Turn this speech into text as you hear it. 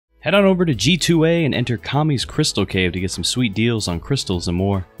Head on over to G2A and enter Kami's Crystal Cave to get some sweet deals on crystals and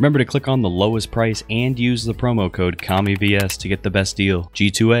more. Remember to click on the lowest price and use the promo code KamiVS to get the best deal.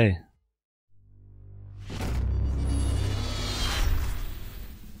 G2A.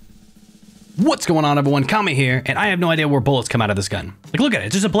 What's going on, everyone? Kami here, and I have no idea where bullets come out of this gun. Like, look at it,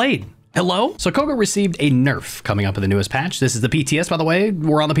 it's just a blade. Hello? So Koga received a nerf coming up in the newest patch. This is the PTS, by the way.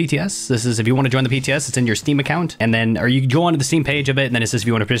 We're on the PTS. This is, if you want to join the PTS, it's in your Steam account. And then, or you go onto the Steam page of it, and then it says if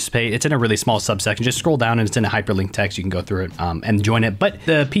you want to participate. It's in a really small subsection. Just scroll down and it's in a hyperlink text. You can go through it and join it. But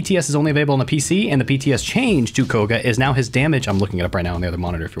the PTS is only available on the PC, and the PTS change to Koga is now his damage. I'm looking it up right now on the other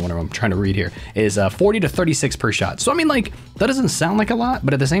monitor if you're wondering what I'm trying to read here. Is 40 to 36 per shot. So I mean, like, that doesn't sound like a lot,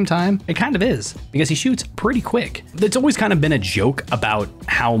 but at the same time, it kind of is, because he shoots pretty quick. It's always kind of been a joke about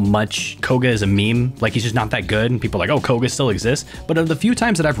how much Koga is a meme. Like, he's just not that good, and people are like, oh, Koga still exists. But of the few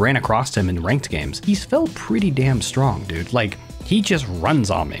times that I've ran across him in ranked games, he's felt pretty damn strong, dude. Like, he just runs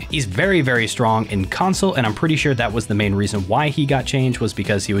on me. He's very, very strong in console, and I'm pretty sure that was the main reason why he got changed, was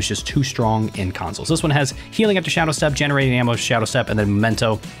because he was just too strong in console. So this one has healing after Shadow Step, generating ammo Shadow Step, and then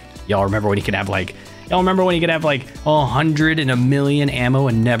Memento. Y'all remember when he could have like, 100 and a million ammo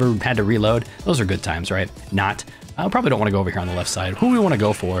and never had to reload? Those are good times, right? Not. I probably don't want to go over here on the left side. Who do we want to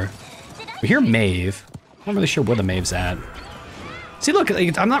go for? We hear Mave. I'm not really sure where the Mave's at. See, look,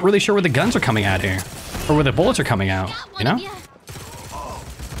 I'm not really sure where the guns are coming out here, or where the bullets are coming out, you know?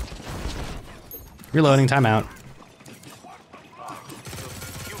 Reloading, timeout.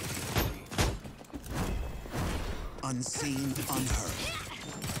 Unseen, unheard.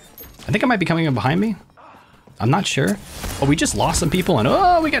 I think I might be coming in behind me. I'm not sure. Oh, we just lost some people, and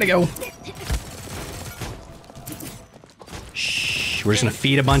oh, we gotta go. Shh, we're just gonna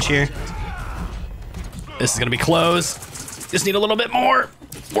feed a bunch here. This is gonna be close. Just need a little bit more.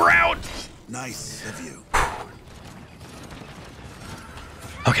 We're out. Nice of you.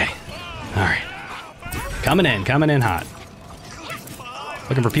 Okay. All right. Coming in hot.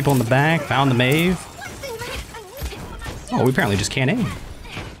 Looking for people in the back. Found the Mave. Oh, we apparently just can't aim.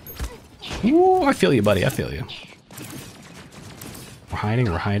 Ooh, I feel you, buddy. I feel you. We're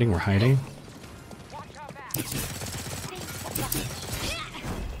hiding.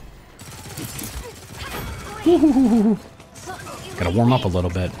 Ooh. Gotta warm up a little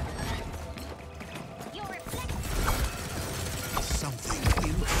bit.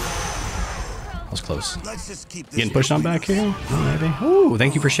 That was close. Getting pushed on back here? Oh, maybe. Ooh,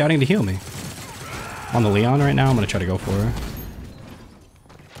 thank you for shouting to heal me. On the Leon right now, I'm gonna try to go for her.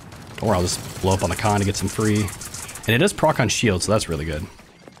 Or I'll just blow up on the con to get some free. And it does proc on shield, so that's really good.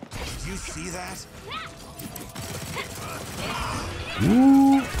 Did you see that?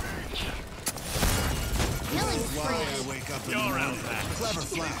 Ooh. Clever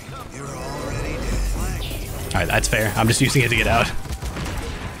flag. You're already dead. Alright, that's fair. I'm just using it to get out.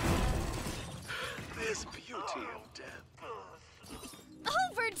 This beauty of death.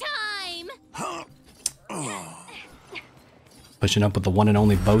 Overtime! Pushing up with the one and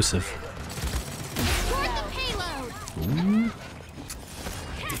only Bosif. Ooh.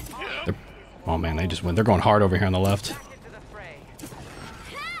 Oh man, they just went. They're going hard over here on the left.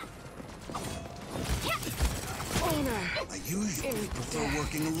 I usually prefer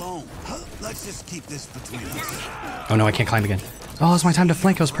working alone. Let's just keep this between us. Oh no, I can't climb again. Oh, it's my time to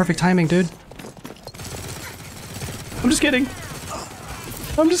flank. It was perfect timing, dude. I'm just kidding.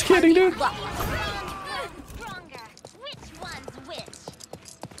 Dude.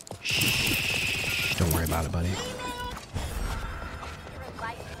 Shh, don't worry about it, buddy.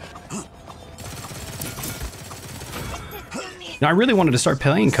 Now, I really wanted to start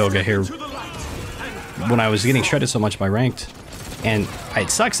playing Koga here when I was getting shredded so much by ranked. And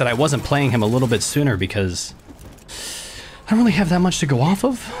it sucks that I wasn't playing him a little bit sooner, because I don't really have that much to go off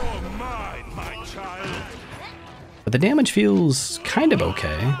of. But the damage feels kind of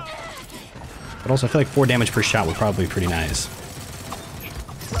okay. But also, I feel like 4 damage per shot would probably be pretty nice.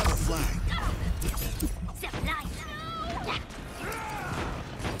 Clever flag.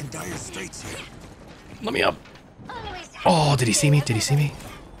 In dire straits here. Let me up. Oh, did he see me?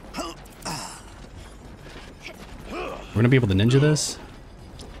 We're gonna be able to ninja this.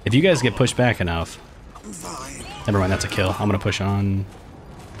 If you guys get pushed back enough. Never mind, that's a kill. I'm gonna push on.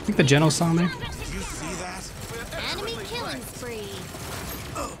 I think the Geno saw me. Did you see that? Enemy killing spree.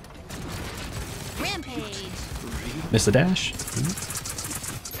 Rampage. Missed the dash.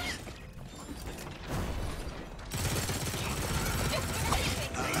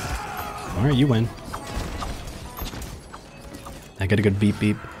 Alright, you win. I get a good beep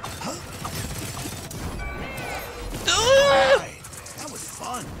beep. That was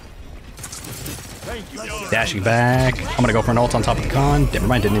fun. Thank you. Dashing back. I'm gonna go for an ult on top of the con. Never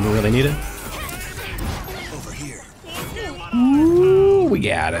mind, didn't even really need it. Over here. Ooh, we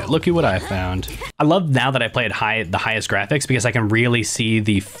got it. Looky what I found. I love now that I play at the highest graphics because I can really see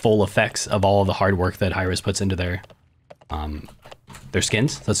the full effects of all of the hard work that Hi-Rez puts into their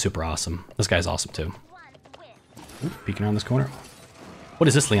skins. That's super awesome. This guy's awesome too. Ooh, peeking around this corner. What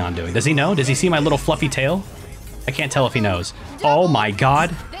is this Leon doing? Does he know? Does he see my little fluffy tail? I can't tell if he knows. Oh my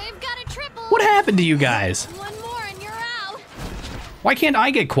god. They've got a triple. What happened to you guys? One more and you're out. Why can't I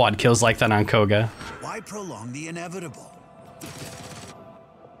get quad kills like that on Koga? Why prolong the inevitable?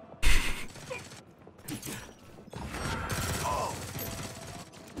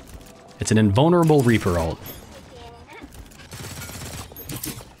 It's an invulnerable Reaper ult.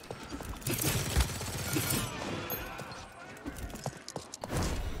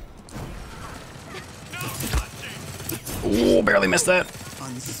 Ooh, barely missed that.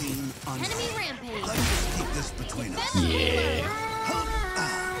 Unseen, Enemy unseen. rampage. Let's just keep this between us. Yeah.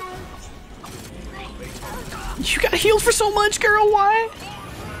 You got healed for so much, girl. Why?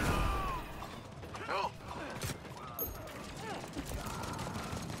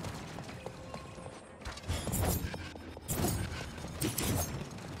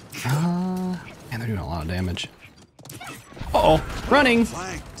 Man, they're doing a lot of damage. Uh-oh, running.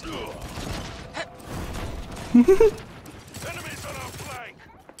 Flanked. Enemies on our flank.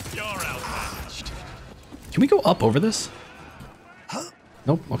 You're outmatched. Can we go up over this?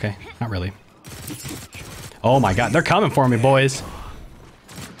 Nope, okay, not really. Oh my god, they're coming for me, boys.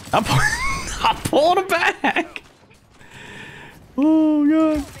 I'm pulling them back. Oh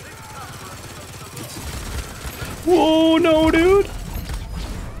god. Whoa, no, dude.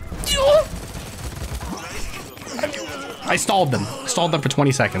 I stalled them. Stalled them for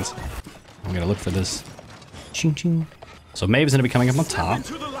 20 seconds. I'm gonna look for this. Ching ching. So Maeve's gonna be coming up on top.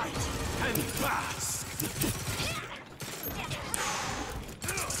 To the light and fast.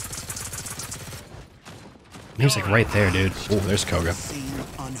 Maeve's like right there, dude. Oh, there's Koga. Seen,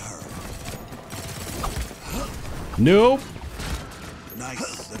 unheard. Nope.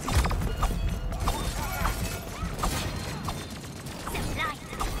 Nice of you.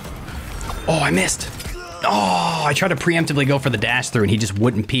 Oh, I missed. Oh, I tried to preemptively go for the dash through and he just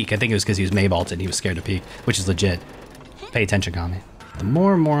wouldn't peek. I think it was because he was Maeve ulted and he was scared to peek, which is legit. Pay attention, Kami. The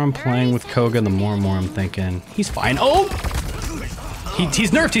more and more I'm playing with Koga, the more and more I'm thinking, he's fine. Oh!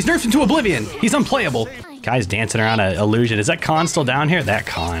 He's nerfed. He's nerfed into oblivion. He's unplayable. Guy's dancing around an illusion. Is that con still down here? That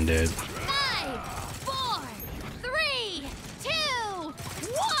con, dude. 5, 4, 3, 2, 1.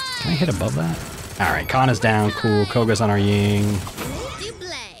 Can I hit above that? All right, con is down. Cool. Koga's on our Ying.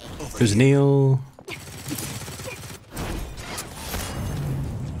 Dublé. Who's Neil?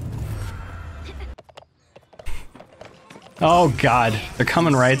 Oh god, they're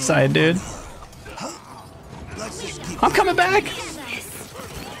coming right side, dude. Let's just keep I'm coming back.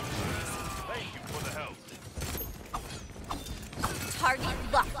 Target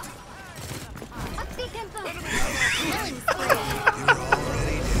locked.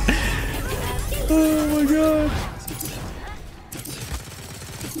 Oh my god.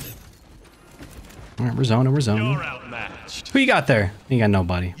 All right, we're zoning, we're zoning. You're outmatched. Who you got there? You got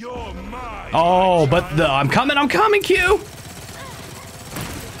nobody. You're mine. Oh, but I'm coming, Q.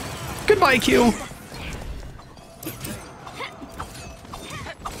 Goodbye, Q.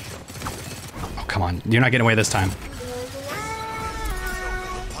 Oh, come on. You're not getting away this time.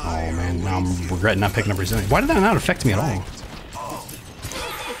 Oh, man. Now I'm regretting not picking up resilience. Why did that not affect me at all? Oh,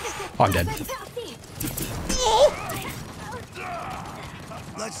 I'm dead.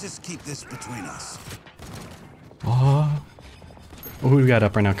 Let's just keep this between us. Oh, who we got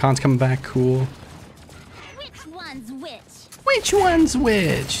up right now? Khan's coming back. Cool. Which one's which? Which one's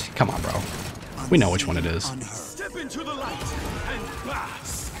which? Come on, bro. We know which one it is. Unheard. Step into the light and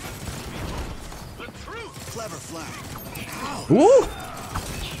fast. The truth. Clever flank. Ooh!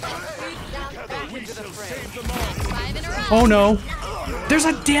 We shall save them all. 5 in a row. Oh no! There's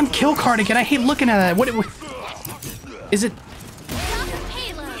a damn kill card again. I hate looking at that. What is it?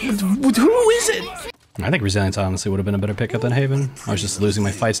 Payload. Who is it? I think Resilience honestly would have been a better pickup than Haven. I was just losing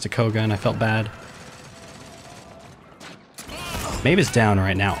my fights to Koga and I felt bad. Maeve's down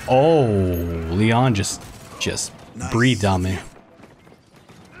right now. Oh, Leon just breathed on me.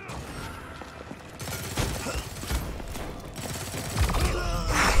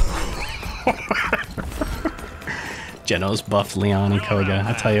 Genos buffed Leon and Koga.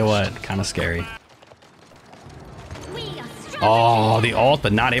 I tell you what, kind of scary. We are strong. Oh, the ult,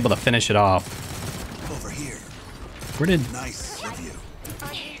 but not able to finish it off. Over here. Where did... Nice of you.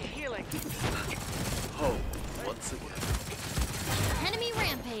 Enemy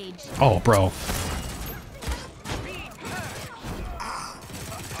rampage. Oh, bro.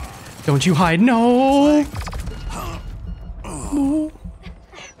 Don't you hide. No. No.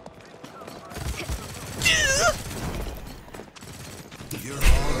 You're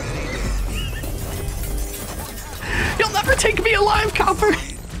already dead. You'll never take me alive, Copper.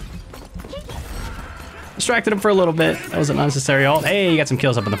 Distracted him for a little bit. That was an unnecessary ult. Hey, you got some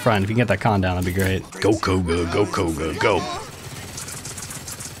kills up in the front. If you can get that con down, that'd be great. Go Koga, go Koga, go.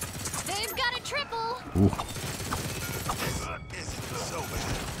 They've got a triple. Ooh. Isn't so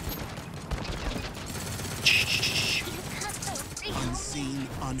bad. Unseen,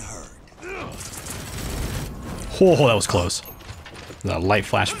 unheard. Oh, that was close. The light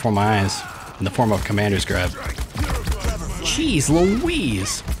flash before my eyes in the form of Commander's Grab. Jeez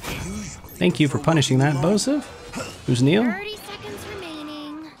Louise. Thank you for punishing that, Bosif. Who's Neil? 30 seconds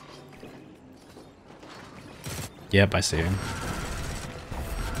remaining. Yep, I see him.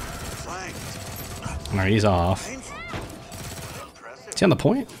 Flanked. Alright, he's off. Is he on the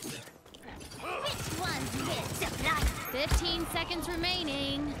point? Which one's which? 15 seconds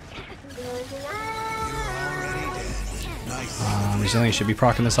remaining. Already dead. Nice. Resilient should be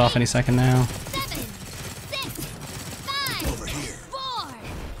proccing this off any second now. 7, 6, 5, Over here. 4,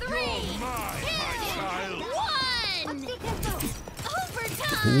 3, 2, 1.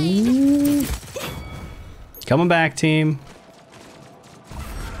 Overtime. Ooh. Coming back, team.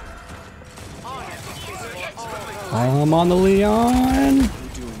 I'm on the Leon.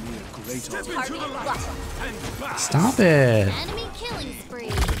 Target locked. Stop it. Enemy killing spree.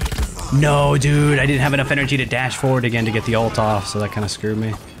 No, dude, I didn't have enough energy to dash forward again to get the ult off, so that kind of screwed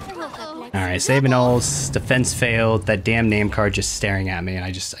me. Uh-oh. All right, saving ults, defense failed, that damn name card just staring at me, and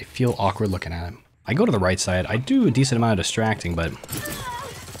I feel awkward looking at him. I go to the right side. I do a decent amount of distracting, but...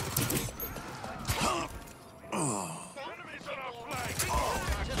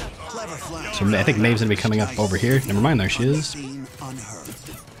 Clever flank. So I think Maeve's gonna be coming up over here. Never mind, there she is. Unseen, unheard.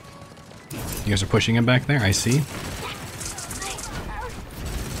 You guys are pushing him back there, I see.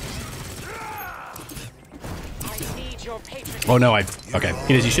 Oh no, okay.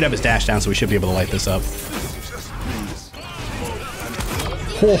 He does, you should have his dash down, so we should be able to light this up.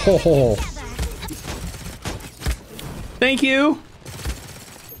 Ho ho ho. Thank you.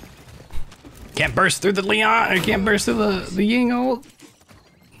 Can't burst through the Leon, or can't burst through the Ying ult.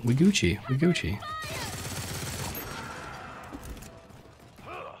 We Gucci, we Gucci.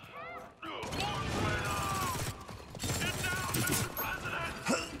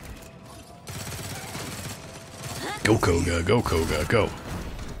 Go Koga, go Koga, go.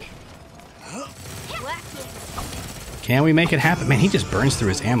 Can we make it happen? Man, he just burns through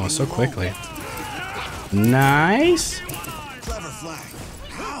his ammo so quickly. Nice. Clever flank.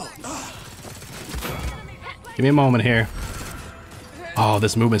 Give me a moment here. Oh,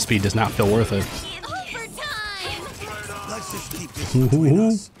 this movement speed does not feel worth it. Overtime. Let's just keep this between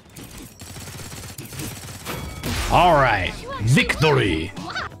us. All right, victory.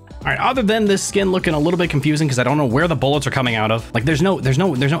 All right, other than this skin looking a little bit confusing because I don't know where the bullets are coming out of. Like there's no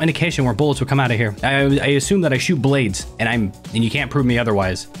indication where bullets would come out of here. I assume that I shoot blades and you can't prove me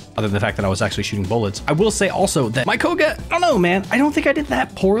otherwise, other than the fact that I was actually shooting bullets. I will say also that my Koga, I don't know, man. I don't think I did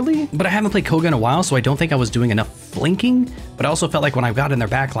that poorly, but I haven't played Koga in a while, so I don't think I was doing enough flanking. But I also felt like when I got in their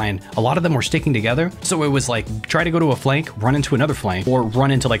backline, a lot of them were sticking together. So it was like, try to go to a flank, run into another flank, or run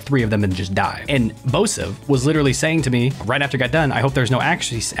into like 3 of them and just die. And Bosiv was literally saying to me right after I got done, I hope there's no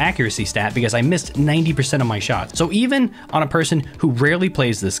accuracy stat because I missed 90% of my shots. So even on a person who rarely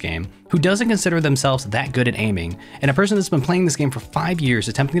plays this game, who doesn't consider themselves that good at aiming, and a person that's been playing this game for 5 years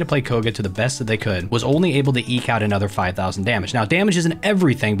attempting to play Koga to the best that they could, was only able to eke out another 5,000 damage. Now, damage isn't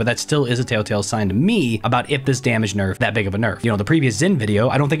everything, but that still is a telltale sign to me about if this damage nerf that big of a nerf. You know, the previous Zen video,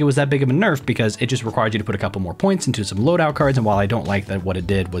 I don't think it was that big of a nerf because it just required you to put a couple more points into some loadout cards, and while I don't like that what it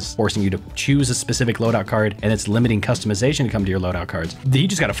did was forcing you to choose a specific loadout card and it's limiting customization to come to your loadout cards, he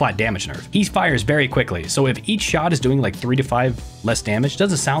just got a flat damage nerf. He fires very quickly, so if each shot is doing like 3 to 5 less damage,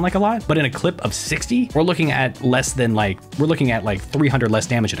 doesn't sound like a lot, but in a clip of 60, we're looking at like 300 less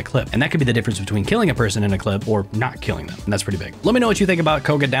damage in a clip. And that could be the difference between killing a person in a clip or not killing them. And that's pretty big. Let me know what you think about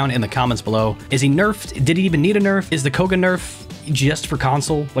Koga down in the comments below. Is he nerfed? Did he even need a nerf? Is the Koga nerf just for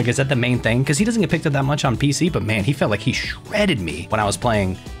console? Like, is that the main thing? Because he doesn't get picked up that much on PC, but man, he felt like he shredded me when I was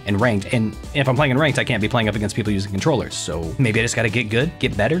playing in ranked. And if I'm playing in ranked, I can't be playing up against people using controllers. So maybe I just got to get good,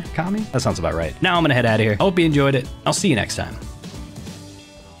 get better, Kami? That sounds about right. Now I'm gonna head out of here. Hope you enjoyed it. I'll see you next time.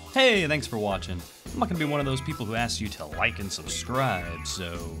 Hey, thanks for watching. I'm not gonna be one of those people who asks you to like and subscribe,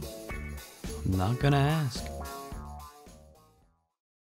 so I'm not gonna ask.